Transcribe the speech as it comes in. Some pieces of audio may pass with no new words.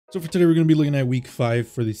So for today, we're going to be looking at week 5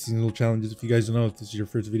 for the seasonal challenges. If you guys don't know, if this is your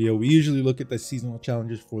first video, we usually look at the seasonal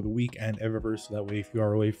challenges for the week and Eververse. So that way, if you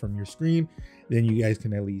are away from your screen, then you guys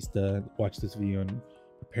can at least watch this video and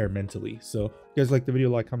prepare mentally. So if you guys like the video,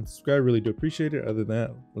 like, comment, subscribe. Really do appreciate it. Other than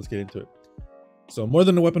that, let's get into it. So More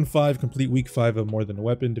Than a Weapon 5, complete week 5 of More Than a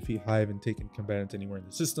Weapon, defeat Hive and take in combatants anywhere in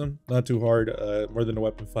the system. Not too hard. More Than a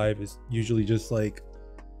Weapon 5 is usually just like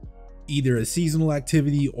either a seasonal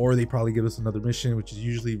activity or they probably give us another mission, which is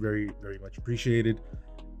usually very much appreciated.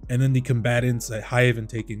 And then the combatants at Hive and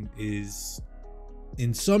Taken is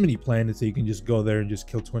in so many planets that you can just go there and just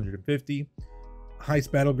kill 250. Heist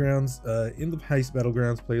Battlegrounds, in the Heist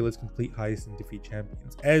Battlegrounds playlist, complete heists and defeat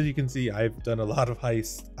champions. As you can see, I've done a lot of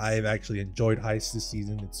heists. I've actually enjoyed heists this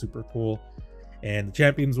season. It's super cool, and the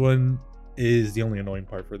champions one is the only annoying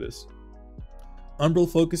part for this. Umbral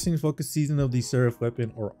focusing, focus season of the Seraph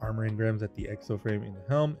weapon or armor engrams at the exo frame in the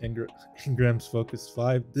helm. Engrams focus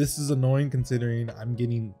 5. This is annoying considering I'm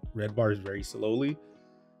getting red bars very slowly,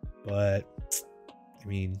 but I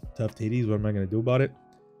mean, tough titties, what am I going to do about it?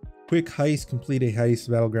 Quick heist, complete a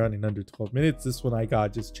heist battleground in under 12 minutes. This one I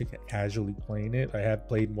got just casually playing it. I have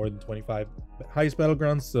played more than 25 heist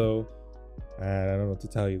battlegrounds, so I don't know what to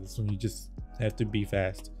tell you. This one you just have to be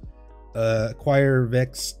fast. Acquire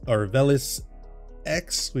Vex or Velis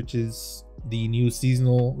X, which is the new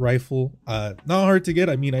seasonal rifle. Not hard to get.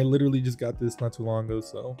 I mean, I literally just got this not too long ago,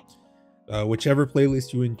 so whichever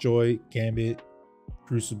playlist you enjoy, Gambit,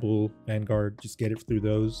 Crucible, Vanguard, just get it through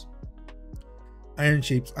those. Iron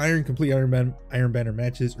Shapes Iron, complete Iron Banner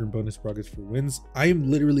matches, earn bonus progress for wins. I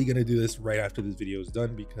am literally gonna do this right after this video is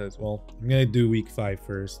done because, well, I'm gonna do week 5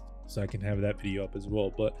 first so I can have that video up as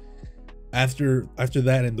well. But after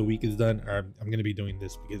that and the week is done, I'm going to be doing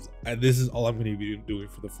this because this is all I'm going to be doing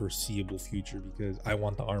for the foreseeable future because I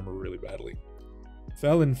want the armor really badly.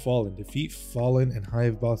 Fallen, defeat Fallen and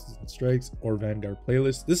Hive bosses and strikes or Vanguard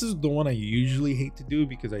playlist. This is the one I usually hate to do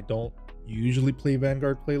because I don't usually play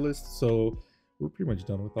Vanguard playlists, so we're pretty much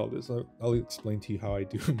done with all this. I'll explain to you how I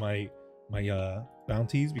do my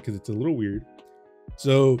bounties because it's a little weird.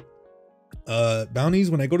 So bounties,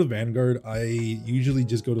 when I go to Vanguard, I usually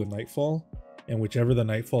just go to Nightfall, and whichever the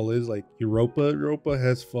Nightfall is, like Europa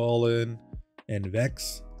has Fallen and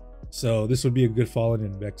Vex, so this would be a good Fallen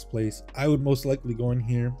and Vex place. I would most likely go in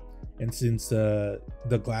here, and since the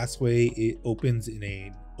Glassway, it opens in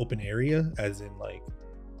a open area, as in like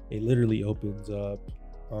it literally opens up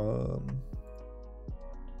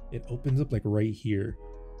like right here.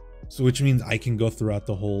 So which means I can go throughout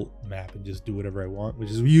the whole map and just do whatever I want,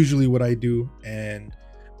 which is usually what I do. And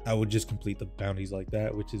I would just complete the bounties like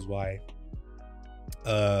that, which is why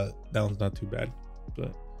that one's not too bad.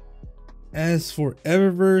 But as for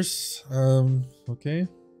Eververse, okay,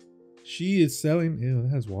 she is selling, ew, it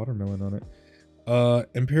has watermelon on it.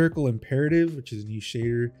 Empirical Imperative, which is a new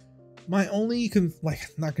shader. My only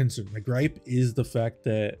not concern, my gripe is the fact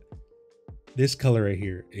that this color right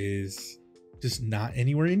here is just not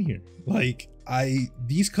anywhere in here. Like,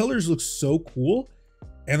 these colors look so cool,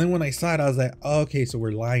 and then when I saw it, I was like, oh, okay, so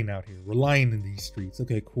we're lying out here, we're lying in these streets.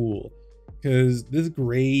 Okay, cool, because this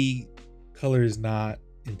gray color is not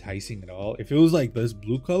enticing at all. If it was like this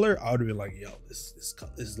blue color, I would have been like, yo, this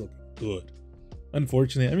is looking good.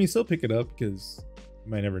 Unfortunately, I mean, still pick it up because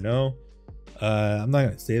you might never know. I'm not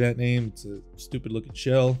gonna say that name, it's a stupid looking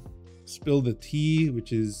shell. Spill the Tea,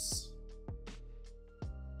 which is,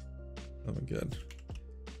 oh my god.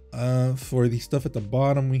 For the stuff at the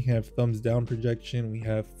bottom, we have Thumbs Down Projection, we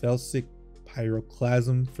have Felsic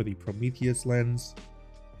Pyroclasm for the Prometheus lens.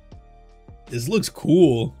 This looks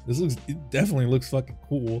cool. It definitely looks fucking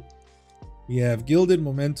cool. We have Gilded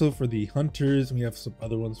Memento for the Hunters. We have some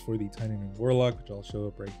other ones for the Titan and Warlock, which I'll show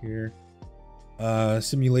up right here.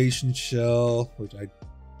 Simulation Shell, which I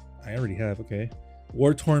already have, okay.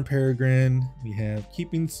 War Torn Peregrine. We have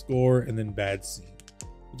Keeping Score, and then Bad Scene,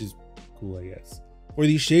 which is cool, I guess. For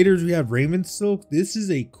these shaders, we have Raven Silk. This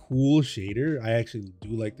is a cool shader. I actually do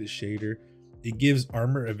like this shader. It gives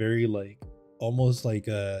armor a very almost like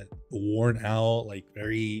a worn out, like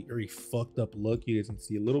very fucked up look. You guys can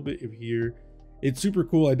see a little bit of here. It's super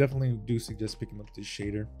cool. I definitely do suggest picking up this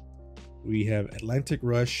shader. We have Atlantic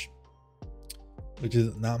Rush, which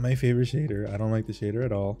is not my favorite shader. I don't like the shader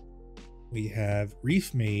at all. We have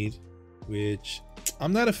Reef Maid, which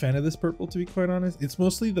I'm not a fan of this purple, to be quite honest. It's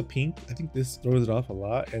mostly the pink. I think this throws it off a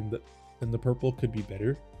lot, and the purple could be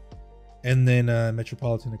better. And then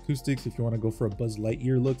Metropolitan Acoustics, if you want to go for a Buzz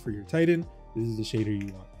Lightyear look for your Titan, this is the shader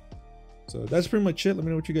you want. So that's pretty much it. Let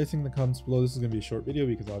me know what you guys think in the comments below. This is going to be a short video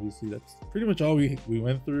because obviously that's pretty much all we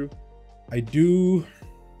went through. I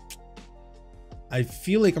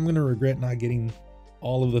feel like I'm going to regret not getting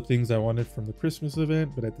all of the things I wanted from the Christmas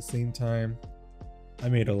event, but at the same time, I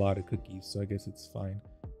made a lot of cookies, so I guess it's fine.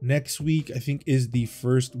 Next week, I think, is the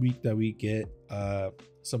first week that we get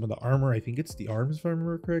some of the armor. I think it's the arms, if I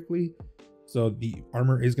remember correctly. So the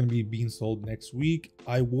armor is going to be being sold next week.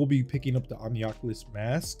 I will be picking up the Omnioculus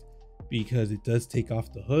mask because it does take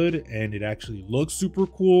off the hood and it actually looks super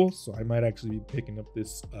cool. So I might actually be picking up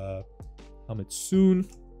this helmet soon.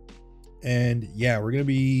 And yeah, we're going to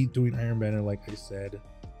be doing Iron Banner, like I said.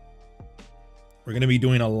 We're going to be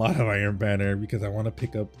doing a lot of Iron Banner because I want to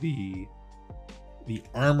pick up the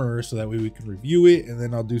armor so that way we can review it, and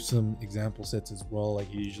then I'll do some example sets as well, like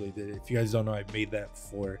I usually did. If you guys don't know, I made that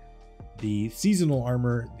for the seasonal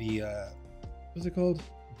armor, the what's it called,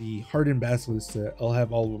 the Hardened Basilisk set. I'll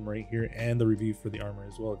have all of them right here, and the review for the armor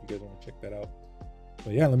as well if you guys want to check that out.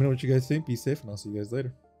 But yeah, let me know what you guys think. Be safe, and I'll see you guys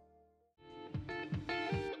later.